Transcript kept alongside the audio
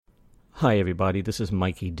Hi everybody, this is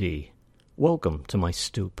Mikey D. Welcome to my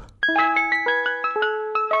stoop.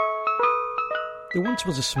 There once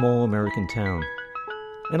was a small American town,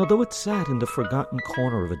 and although it sat in the forgotten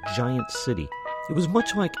corner of a giant city, it was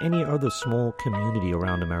much like any other small community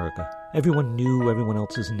around America. Everyone knew everyone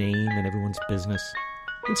else's name and everyone's business.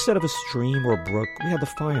 Instead of a stream or a brook, we had the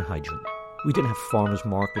fire hydrant. We didn't have farmers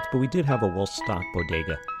markets, but we did have a well-stocked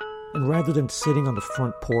bodega. And rather than sitting on the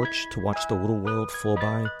front porch to watch the little world flow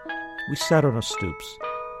by, we sat on our stoops.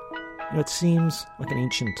 It seems like an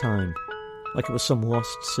ancient time, like it was some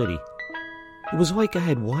lost city. It was like I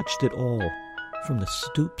had watched it all from the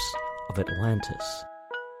stoops of Atlantis.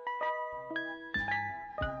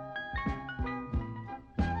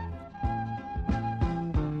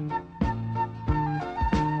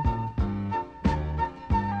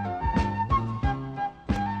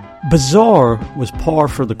 Bizarre was par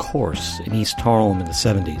for the course in East Harlem in the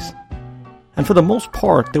 70s. And for the most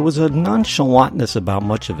part, there was a nonchalantness about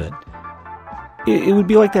much of it. It would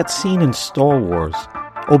be like that scene in Star Wars.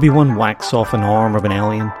 Obi-Wan whacks off an arm of an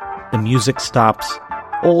alien, the music stops,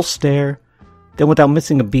 all stare, then without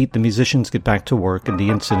missing a beat, the musicians get back to work and the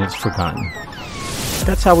incident is forgotten.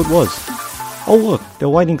 That's how it was. Oh look, they're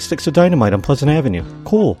lighting sticks of dynamite on Pleasant Avenue.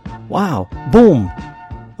 Cool. Wow. Boom.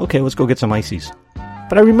 Okay, let's go get some ices.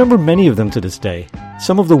 But I remember many of them to this day.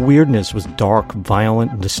 Some of the weirdness was dark,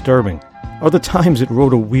 violent, and disturbing. Other times it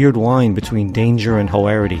rode a weird line between danger and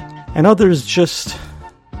hilarity. And others just...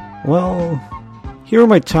 well... here are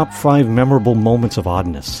my top 5 memorable moments of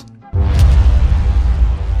oddness.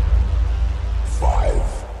 5.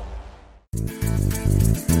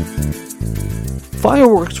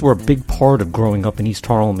 Fireworks were a big part of growing up in East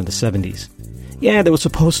Harlem in the 70s. Yeah, they were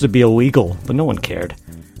supposed to be illegal, but no one cared.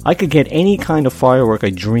 I could get any kind of firework I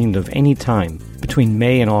dreamed of any time, between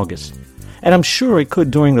May and August. And I'm sure I could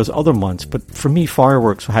during those other months, but for me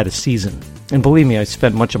fireworks had a season. And believe me, I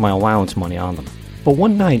spent much of my allowance money on them. But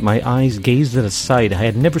one night my eyes gazed at a sight I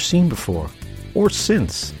had never seen before, or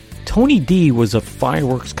since. Tony D was a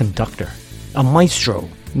fireworks conductor, a maestro.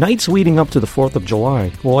 Nights leading up to the 4th of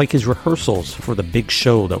July were like his rehearsals for the big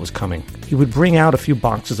show that was coming. He would bring out a few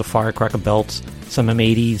boxes of firecracker belts, some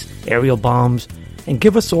M80s, aerial bombs, and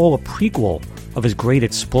give us all a prequel of his great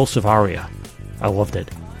explosive aria. I loved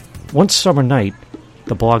it. One summer night,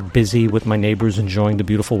 the block busy with my neighbors enjoying the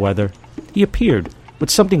beautiful weather, he appeared with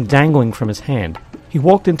something dangling from his hand. He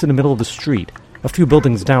walked into the middle of the street, a few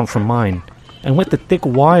buildings down from mine, and let the thick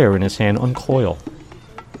wire in his hand uncoil.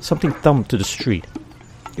 Something thumped to the street.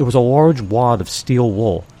 It was a large wad of steel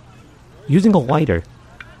wool. Using a lighter,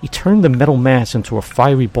 he turned the metal mass into a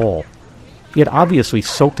fiery ball. He had obviously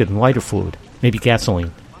soaked it in lighter fluid, maybe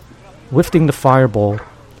gasoline. Lifting the fireball,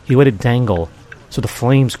 he let it dangle, so the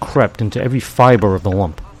flames crept into every fiber of the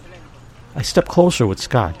lump. I stepped closer with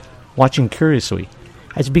Scott, watching curiously,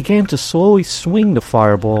 as he began to slowly swing the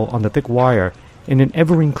fireball on the thick wire in an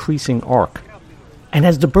ever-increasing arc. And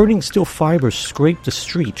as the burning steel fibers scraped the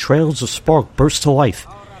street, trails of spark burst to life,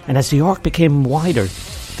 and as the arc became wider,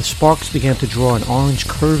 the sparks began to draw an orange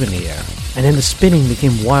curve in the air, and then the spinning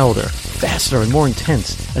became wilder, faster, and more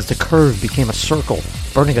intense as the curve became a circle,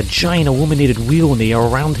 burning a giant illuminated wheel in the air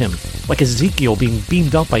around him, like Ezekiel being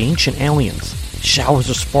beamed up by ancient aliens. Showers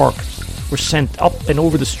of sparks were sent up and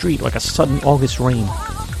over the street like a sudden August rain.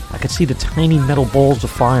 I could see the tiny metal balls of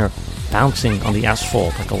fire bouncing on the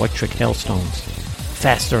asphalt like electric hailstones.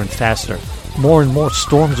 Faster and faster, more and more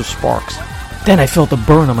storms of sparks. Then I felt a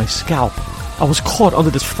burn on my scalp. I was caught under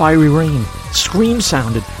this fiery rain. Screams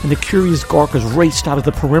sounded, and the curious Gawkers raced out of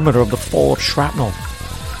the perimeter of the fall of shrapnel.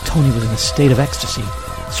 Tony was in a state of ecstasy,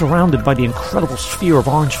 surrounded by the incredible sphere of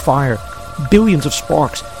orange fire. Billions of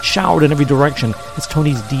sparks showered in every direction as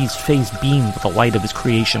Tony D's face beamed with the light of his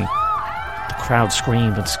creation. The crowd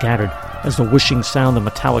screamed and scattered as the whooshing sound of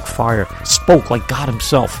metallic fire spoke like God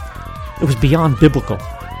himself. It was beyond biblical.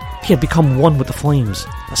 He had become one with the flames,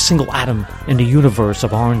 a single atom in the universe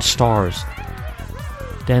of orange stars.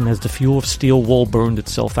 Then, as the fuel of steel wool burned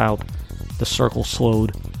itself out, the circle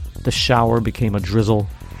slowed, the shower became a drizzle,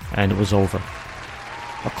 and it was over.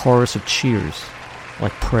 A chorus of cheers,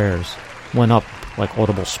 like prayers, went up like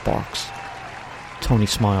audible sparks. Tony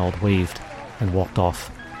smiled, waved, and walked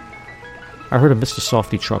off. I heard a Mr.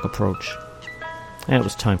 Softy truck approach, and it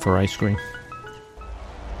was time for ice cream.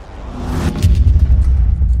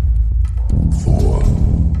 4.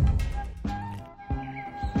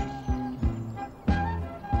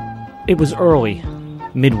 It was early,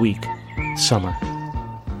 midweek, summer.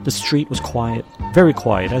 The street was quiet, very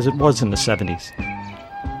quiet, as it was in the 70s.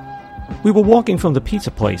 We were walking from the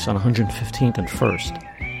pizza place on 115th and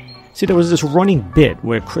 1st. See, there was this running bit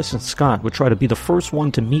where Chris and Scott would try to be the first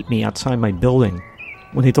one to meet me outside my building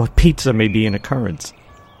when they thought pizza may be an occurrence.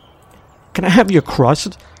 "Can I have your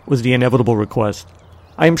crust?" was the inevitable request.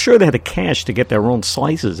 I am sure they had the cash to get their own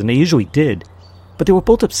slices, and they usually did, but they were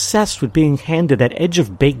both obsessed with being handed that edge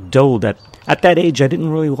of baked dough that, at that age, I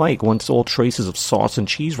didn't really like once all traces of sauce and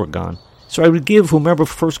cheese were gone. So I would give whomever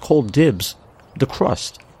first called dibs the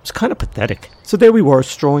crust. It was kind of pathetic. So there we were,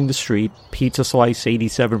 strolling the street, pizza slice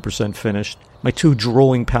 87% finished, my two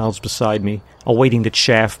drooling pals beside me, awaiting the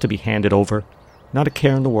chaff to be handed over. Not a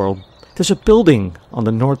care in the world. There's a building on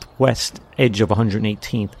the northwest edge of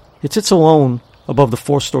 118th. It sits alone above the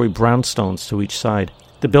 4-story brownstones to each side,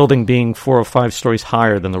 the building being 4 or 5 stories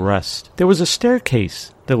higher than the rest. There was a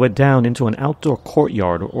staircase that led down into an outdoor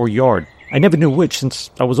courtyard or yard. I never knew which, since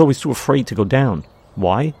I was always too afraid to go down.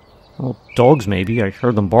 Why? Well, dogs maybe. I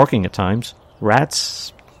heard them barking at times.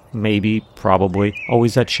 Rats? Maybe, probably.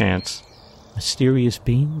 Always that chance. Mysterious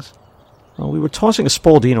beings? Well, we were tossing a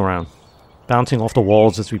Spalding around, bouncing off the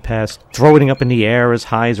walls as we passed, throwing it up in the air as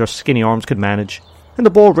high as our skinny arms could manage, and the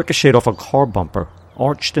ball ricocheted off a car bumper,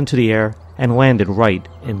 arched into the air, and landed right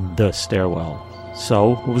in the stairwell.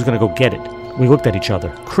 So, who was going to go get it? We looked at each other.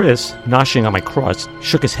 Chris, noshing on my crust,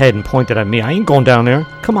 shook his head and pointed at me. "I ain't going down there."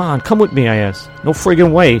 "Come on, come with me," I asked. "No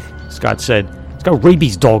friggin' way," Scott said. "It's got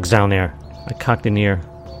rabies dogs down there." I cocked an ear.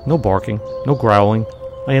 No barking, no growling.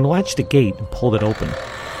 I unlatched the gate and pulled it open,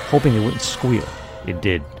 hoping it wouldn't squeal. It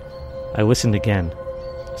did. I listened again.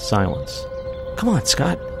 Silence. "Come on,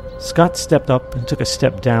 Scott." Scott stepped up and took a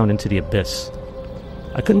step down into the abyss.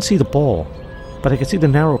 I couldn't see the ball, but I could see the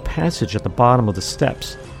narrow passage at the bottom of the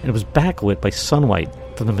steps, and it was backlit by sunlight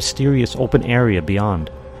from the mysterious open area beyond.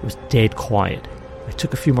 It was dead quiet. I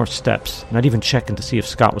took a few more steps, not even checking to see if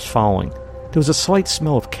Scott was following. There was a slight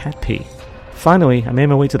smell of cat pee. Finally, I made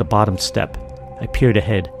my way to the bottom step. I peered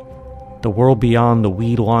ahead. The world beyond the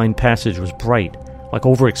weed-lined passage was bright, like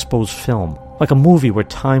overexposed film, like a movie where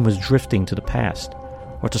time was drifting to the past,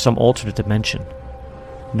 or to some alternate dimension.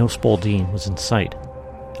 No Spalding was in sight.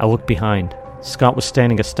 I looked behind. Scott was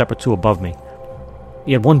standing a step or two above me.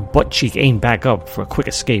 He had one butt cheek aimed back up for a quick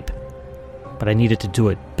escape, but I needed to do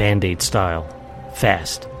it Band-Aid style,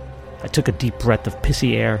 fast. I took a deep breath of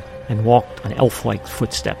pissy air and walked on elf-like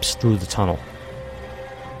footsteps through the tunnel.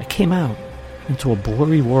 I came out into a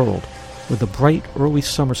blurry world where the bright early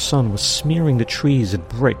summer sun was smearing the trees and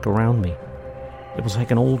brick around me. It was like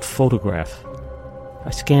an old photograph. I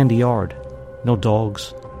scanned the yard. No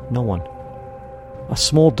dogs, no one. A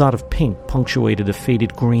small dot of pink punctuated the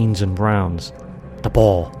faded greens and browns. The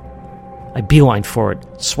ball. I beelined for it,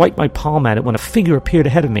 swiped my palm at it when a figure appeared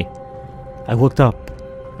ahead of me. I looked up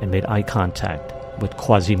and made eye contact with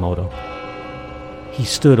Quasimodo. He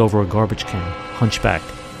stood over a garbage can, hunchbacked.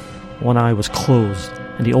 One eye was closed,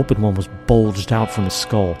 and the open one was bulged out from his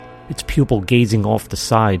skull, its pupil gazing off the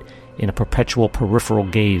side in a perpetual peripheral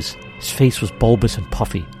gaze. His face was bulbous and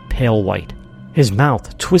puffy, pale white. His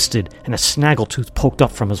mouth twisted, and a snaggletooth poked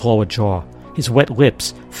up from his lower jaw. His wet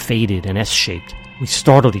lips faded and S-shaped. We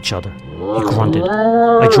startled each other. He grunted.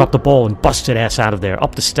 I dropped the ball and busted ass out of there,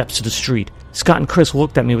 up the steps to the street. Scott and Chris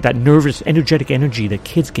looked at me with that nervous, energetic energy that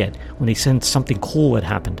kids get when they sense something cool had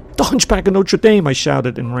happened. "The Hunchback of Notre Dame!" I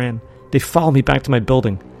shouted and ran. They followed me back to my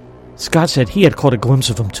building. Scott said he had caught a glimpse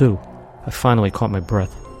of him too. I finally caught my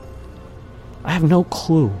breath. I have no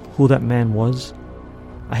clue who that man was.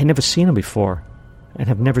 I had never seen him before, and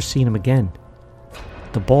have never seen him again.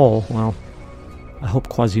 The ball, well, I hope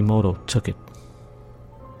Quasimodo took it.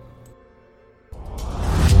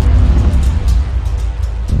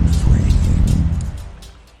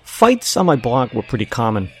 Fights on my block were pretty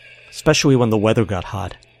common, especially when the weather got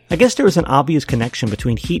hot. I guess there is an obvious connection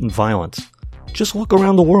between heat and violence. Just look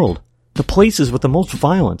around the world. The places with the most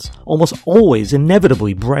violence almost always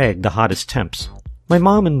inevitably brag the hottest temps. My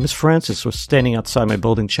mom and Miss Frances were standing outside my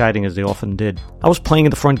building chatting as they often did. I was playing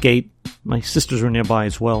at the front gate. My sisters were nearby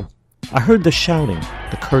as well. I heard the shouting,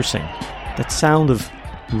 the cursing, that sound of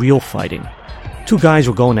real fighting. Two guys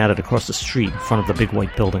were going at it across the street in front of the big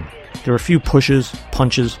white building. There were a few pushes,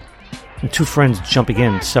 punches, and two friends jumping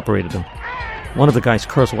in separated them. One of the guys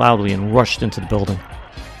cursed loudly and rushed into the building.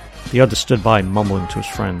 The other stood by, mumbling to his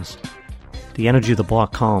friends. The energy of the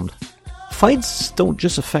block calmed. Fights don't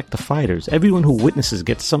just affect the fighters. Everyone who witnesses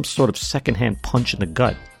gets some sort of secondhand punch in the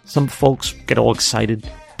gut. Some folks get all excited.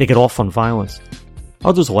 They get off on violence.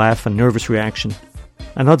 Others laugh, a nervous reaction.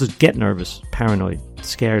 And others get nervous, paranoid,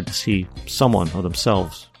 scared to see someone or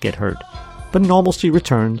themselves get hurt. But normalcy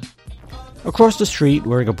returned. Across the street,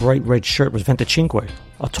 wearing a bright red shirt, was Ventacinque,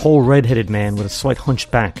 a tall red-headed man with a slight hunched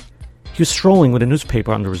back. He was strolling with a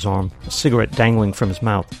newspaper under his arm, a cigarette dangling from his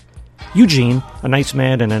mouth. Eugene, a nice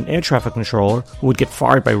man and an air traffic controller who would get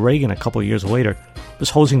fired by Reagan a couple of years later, was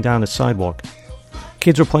hosing down the sidewalk.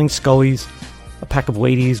 Kids were playing scullies, a pack of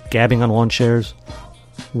ladies gabbing on lawn chairs.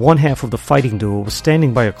 One half of the fighting duo was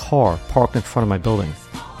standing by a car parked in front of my building.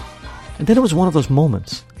 And then it was one of those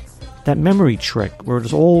moments, that memory trick where it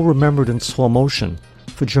is all remembered in slow motion,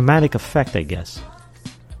 for dramatic effect, I guess.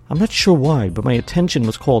 I'm not sure why, but my attention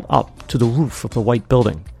was called up to the roof of the white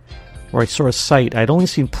building, where I saw a sight I had only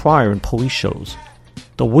seen prior in police shows.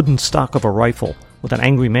 The wooden stock of a rifle with an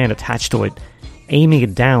angry man attached to it, aiming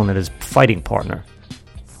it down at his fighting partner.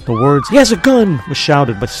 The words, "He has a gun!" was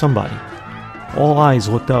shouted by somebody. All eyes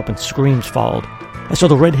looked up and screams followed. I saw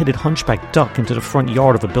the red-headed hunchback duck into the front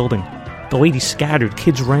yard of a building. The ladies scattered,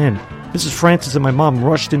 kids ran. Mrs. Francis and my mom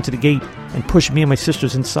rushed into the gate and pushed me and my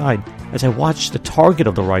sisters inside as I watched the target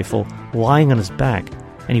of the rifle lying on his back,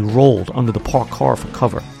 and he rolled under the parked car for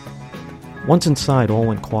cover. Once inside, all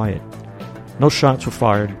went quiet. No shots were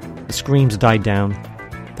fired. The screams died down.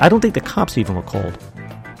 I don't think the cops even were called.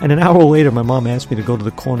 And an hour later, my mom asked me to go to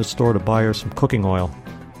the corner store to buy her some cooking oil.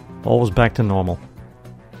 All was back to normal.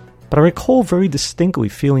 But I recall very distinctly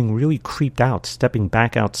feeling really creeped out, stepping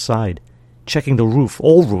back outside, checking the roof,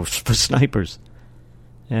 all roofs, for snipers.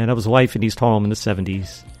 And that was life in East Harlem in the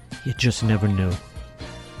 70s. You just never knew.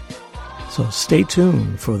 So stay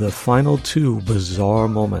tuned for the final 2 bizarre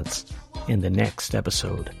moments in the next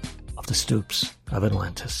episode of The Stoops of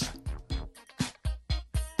Atlantis.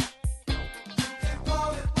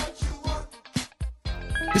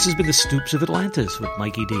 This has been The Stoops of Atlantis with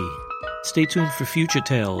Mikey D. Stay tuned for future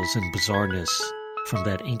tales and bizarreness from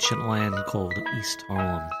that ancient land called East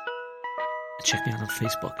Harlem. And check me out on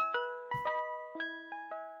Facebook.